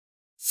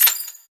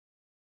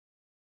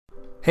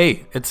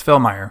Hey, it's Phil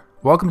Meyer.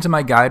 Welcome to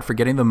my guide for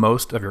getting the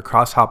most of your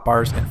Cross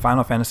Hotbars in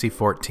Final Fantasy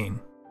XIV.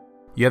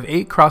 You have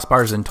 8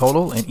 crossbars in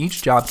total, and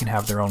each job can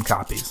have their own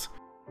copies.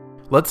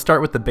 Let's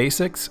start with the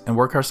basics and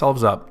work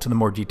ourselves up to the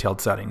more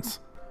detailed settings.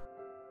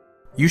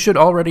 You should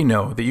already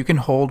know that you can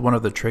hold one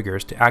of the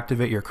triggers to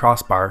activate your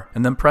crossbar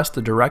and then press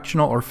the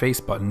directional or face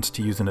buttons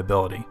to use an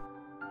ability.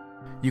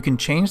 You can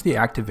change the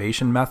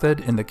activation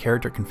method in the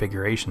character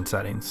configuration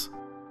settings.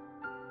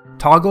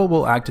 Toggle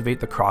will activate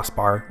the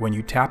crossbar when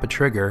you tap a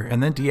trigger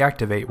and then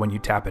deactivate when you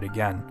tap it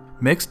again.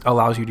 Mixed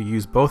allows you to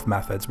use both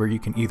methods where you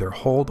can either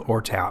hold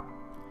or tap.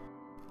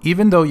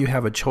 Even though you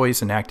have a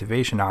choice in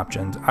activation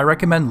options, I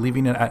recommend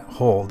leaving it at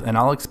hold, and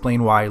I'll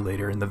explain why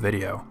later in the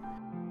video.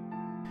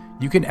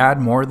 You can add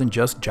more than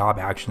just job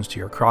actions to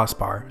your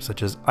crossbar,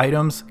 such as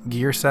items,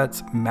 gear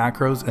sets,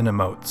 macros, and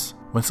emotes.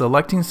 When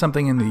selecting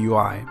something in the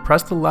UI,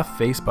 press the left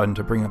face button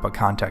to bring up a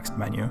context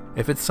menu.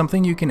 If it's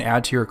something you can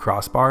add to your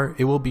crossbar,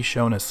 it will be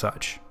shown as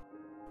such.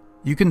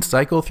 You can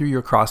cycle through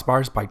your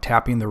crossbars by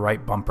tapping the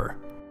right bumper.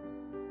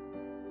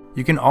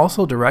 You can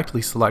also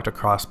directly select a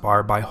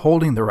crossbar by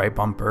holding the right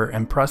bumper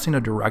and pressing a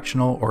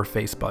directional or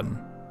face button.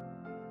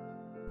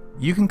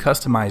 You can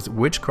customize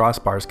which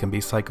crossbars can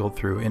be cycled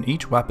through in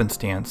each weapon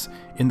stance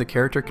in the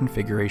character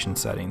configuration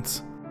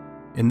settings.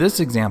 In this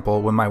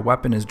example, when my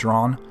weapon is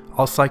drawn,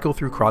 I'll cycle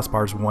through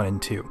crossbars 1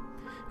 and 2,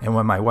 and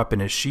when my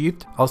weapon is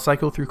sheathed, I'll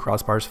cycle through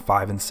crossbars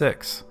 5 and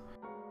 6.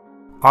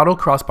 Auto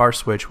crossbar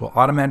switch will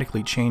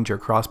automatically change your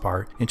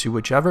crossbar into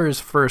whichever is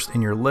first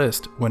in your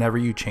list whenever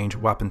you change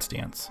weapon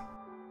stance.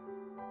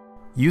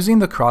 Using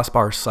the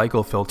crossbar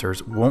cycle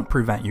filters won't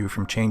prevent you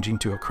from changing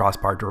to a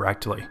crossbar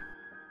directly.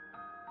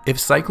 If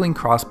cycling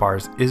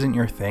crossbars isn't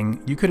your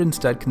thing, you could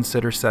instead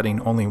consider setting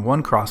only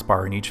one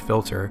crossbar in each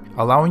filter,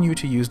 allowing you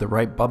to use the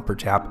right bumper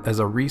tap as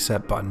a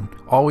reset button,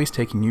 always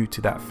taking you to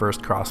that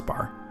first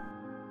crossbar.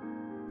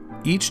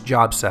 Each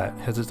job set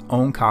has its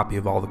own copy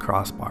of all the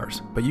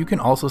crossbars, but you can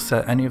also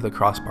set any of the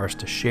crossbars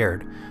to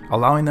shared,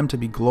 allowing them to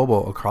be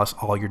global across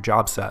all your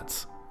job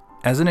sets.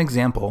 As an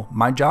example,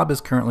 my job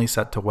is currently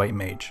set to White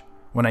Mage.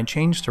 When I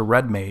change to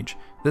Red Mage,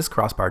 this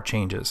crossbar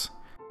changes.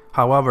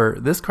 However,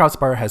 this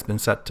crossbar has been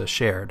set to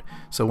shared,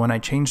 so when I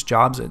change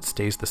jobs it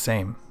stays the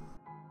same.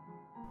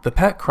 The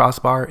pet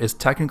crossbar is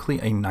technically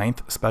a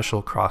 9th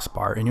special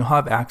crossbar, and you'll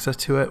have access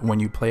to it when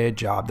you play a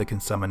job that can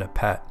summon a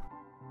pet.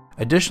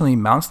 Additionally,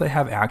 mounts that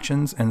have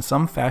actions and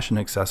some fashion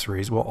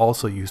accessories will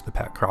also use the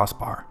pet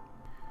crossbar.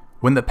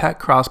 When the pet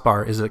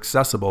crossbar is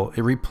accessible,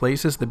 it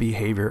replaces the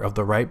behavior of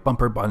the right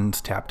bumper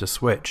buttons tapped to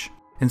switch.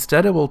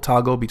 Instead, it will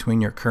toggle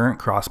between your current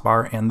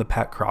crossbar and the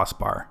pet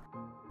crossbar.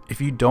 If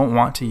you don't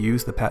want to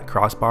use the pet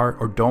crossbar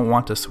or don't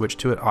want to switch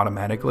to it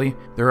automatically,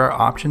 there are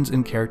options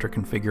in character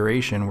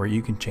configuration where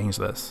you can change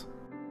this.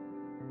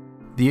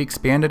 The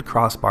expanded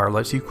crossbar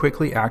lets you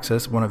quickly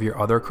access one of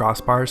your other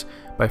crossbars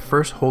by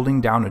first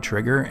holding down a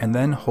trigger and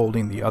then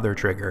holding the other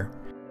trigger.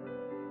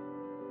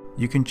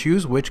 You can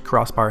choose which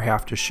crossbar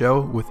half to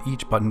show with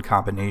each button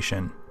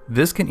combination.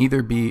 This can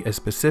either be a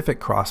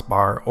specific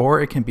crossbar or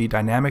it can be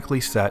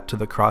dynamically set to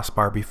the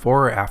crossbar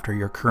before or after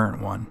your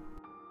current one.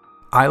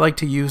 I like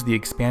to use the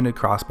expanded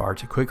crossbar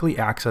to quickly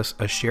access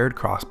a shared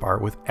crossbar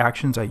with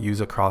actions I use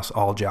across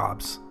all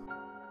jobs.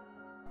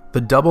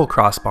 The double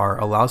crossbar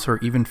allows for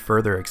even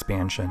further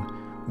expansion.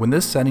 When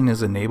this setting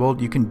is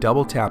enabled, you can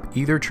double tap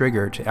either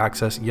trigger to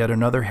access yet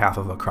another half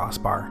of a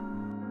crossbar.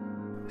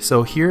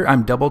 So here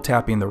I'm double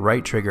tapping the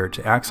right trigger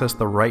to access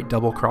the right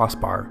double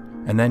crossbar,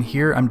 and then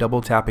here I'm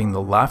double tapping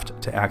the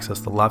left to access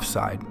the left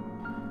side.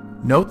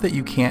 Note that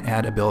you can't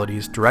add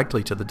abilities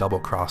directly to the double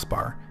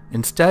crossbar.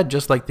 Instead,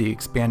 just like the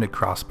expanded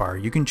crossbar,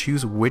 you can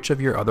choose which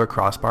of your other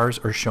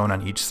crossbars are shown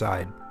on each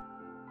side.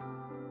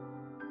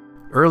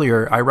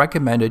 Earlier, I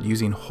recommended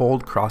using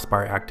hold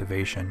crossbar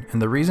activation, and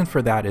the reason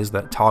for that is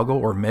that toggle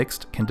or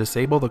mixed can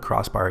disable the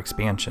crossbar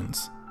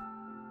expansions.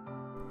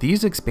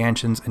 These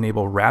expansions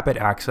enable rapid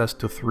access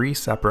to 3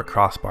 separate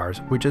crossbars,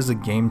 which is a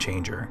game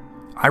changer.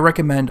 I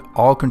recommend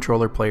all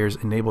controller players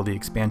enable the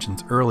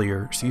expansions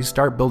earlier so you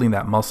start building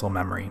that muscle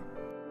memory.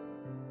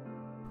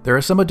 There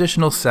are some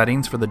additional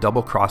settings for the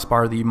double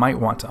crossbar that you might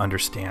want to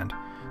understand.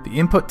 The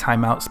input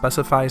timeout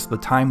specifies the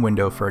time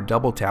window for a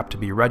double tap to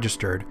be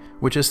registered,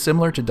 which is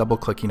similar to double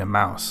clicking a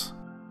mouse.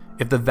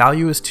 If the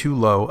value is too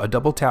low, a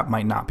double tap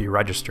might not be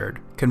registered.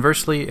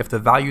 Conversely, if the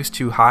value is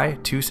too high,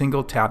 2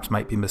 single taps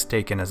might be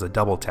mistaken as a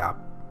double tap.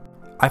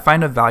 I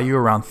find a value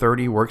around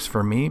 30 works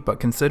for me, but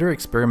consider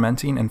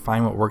experimenting and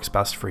find what works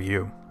best for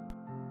you.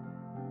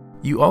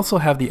 You also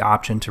have the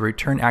option to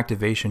return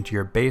activation to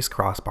your base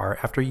crossbar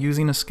after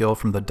using a skill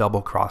from the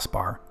double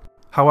crossbar.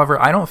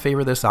 However, I don't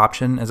favor this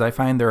option as I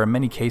find there are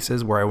many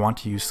cases where I want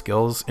to use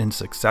skills in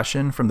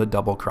succession from the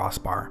double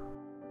crossbar.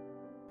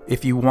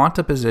 If you want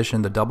to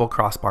position the double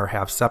crossbar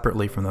half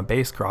separately from the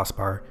base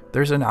crossbar,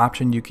 there's an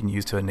option you can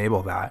use to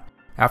enable that,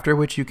 after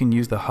which you can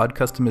use the HUD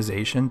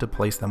customization to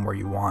place them where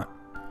you want.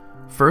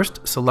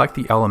 First, select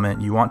the element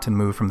you want to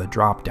move from the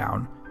drop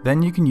down,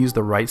 then you can use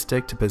the right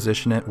stick to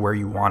position it where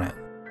you want it.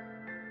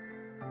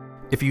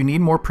 If you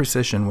need more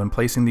precision when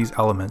placing these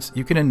elements,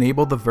 you can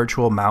enable the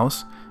virtual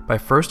mouse by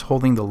first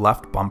holding the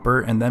left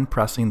bumper and then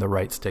pressing the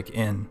right stick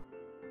in.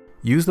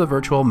 Use the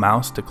virtual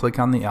mouse to click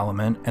on the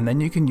element, and then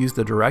you can use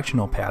the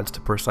directional pads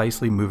to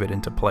precisely move it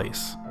into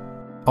place.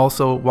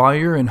 Also, while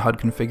you're in HUD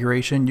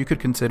configuration, you could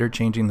consider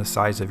changing the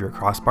size of your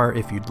crossbar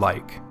if you'd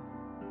like.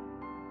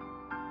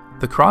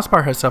 The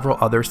crossbar has several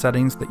other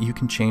settings that you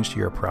can change to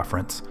your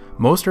preference.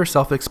 Most are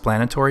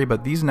self-explanatory,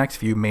 but these next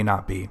few may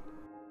not be.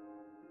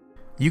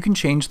 You can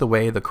change the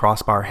way the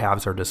crossbar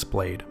halves are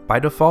displayed. By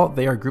default,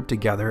 they are grouped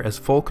together as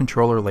full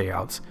controller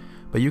layouts,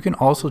 but you can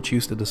also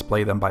choose to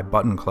display them by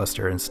button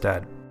cluster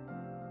instead.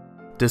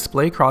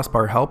 Display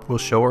crossbar help will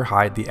show or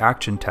hide the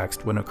action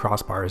text when a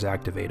crossbar is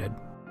activated.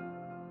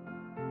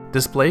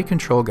 Display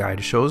control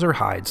guide shows or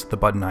hides the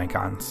button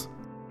icons.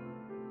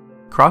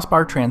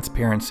 Crossbar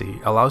transparency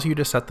allows you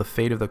to set the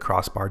fate of the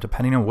crossbar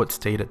depending on what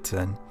state it's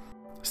in.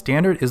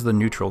 Standard is the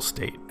neutral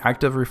state.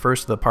 Active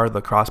refers to the part of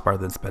the crossbar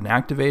that's been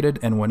activated,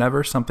 and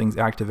whenever something's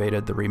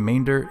activated, the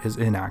remainder is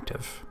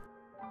inactive.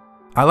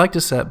 I like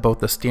to set both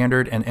the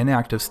standard and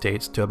inactive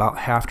states to about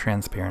half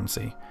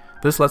transparency.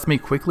 This lets me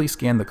quickly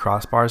scan the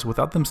crossbars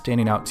without them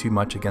standing out too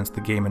much against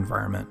the game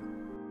environment.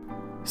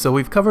 So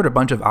we've covered a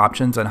bunch of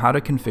options on how to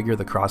configure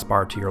the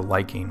crossbar to your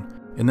liking.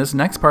 In this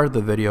next part of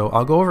the video,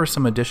 I'll go over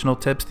some additional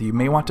tips that you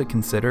may want to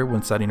consider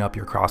when setting up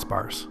your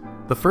crossbars.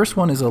 The first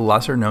one is a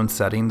lesser known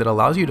setting that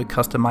allows you to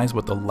customize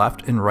what the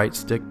left and right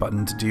stick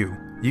buttons do.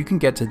 You can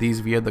get to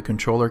these via the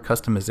controller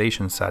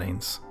customization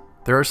settings.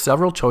 There are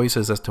several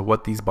choices as to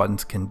what these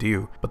buttons can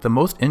do, but the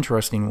most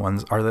interesting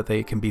ones are that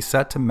they can be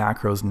set to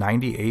macros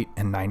 98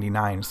 and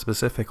 99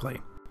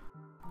 specifically.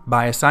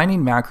 By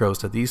assigning macros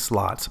to these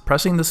slots,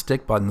 pressing the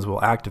stick buttons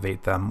will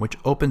activate them, which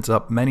opens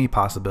up many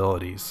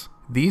possibilities.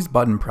 These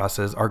button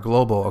presses are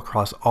global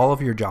across all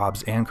of your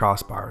jobs and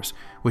crossbars,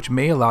 which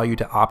may allow you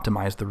to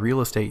optimize the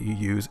real estate you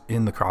use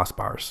in the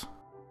crossbars.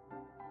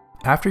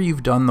 After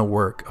you've done the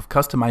work of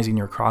customizing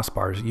your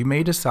crossbars, you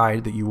may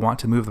decide that you want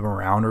to move them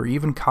around or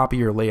even copy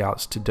your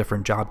layouts to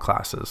different job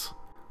classes.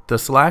 The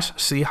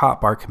 /C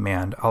hotbar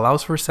command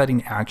allows for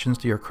setting actions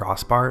to your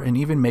crossbar and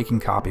even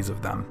making copies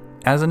of them.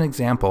 As an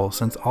example,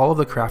 since all of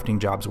the crafting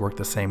jobs work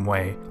the same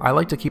way, I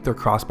like to keep their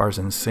crossbars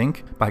in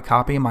sync by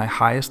copying my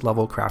highest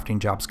level crafting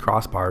job's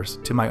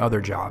crossbars to my other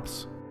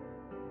jobs.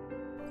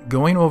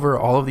 Going over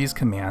all of these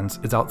commands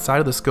is outside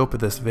of the scope of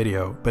this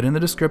video, but in the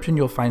description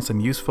you'll find some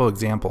useful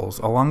examples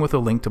along with a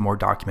link to more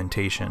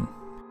documentation.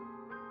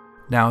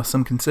 Now,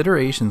 some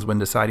considerations when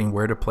deciding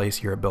where to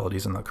place your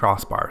abilities in the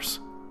crossbars.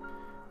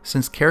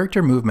 Since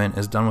character movement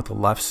is done with the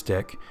left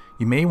stick,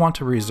 you may want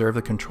to reserve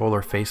the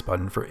controller face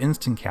button for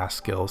instant cast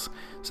skills,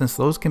 since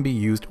those can be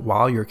used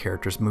while your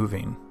character's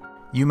moving.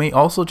 You may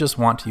also just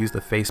want to use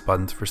the face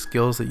buttons for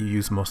skills that you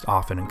use most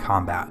often in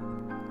combat.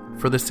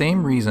 For the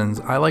same reasons,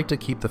 I like to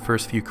keep the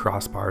first few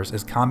crossbars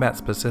as combat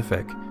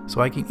specific,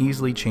 so I can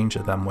easily change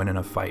to them when in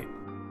a fight.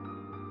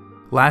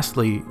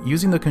 Lastly,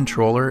 using the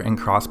controller and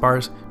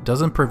crossbars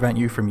doesn't prevent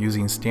you from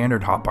using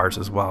standard hotbars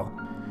as well.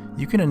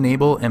 You can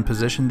enable and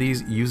position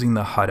these using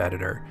the HUD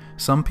editor.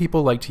 Some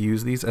people like to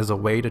use these as a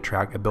way to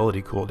track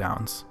ability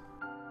cooldowns.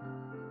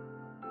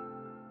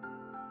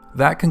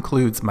 That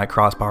concludes my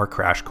crossbar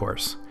crash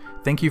course.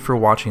 Thank you for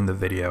watching the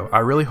video. I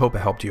really hope it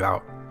helped you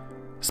out.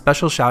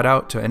 Special shout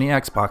out to any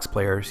Xbox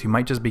players who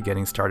might just be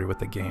getting started with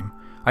the game.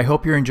 I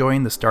hope you're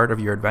enjoying the start of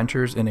your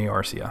adventures in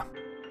Eorzea.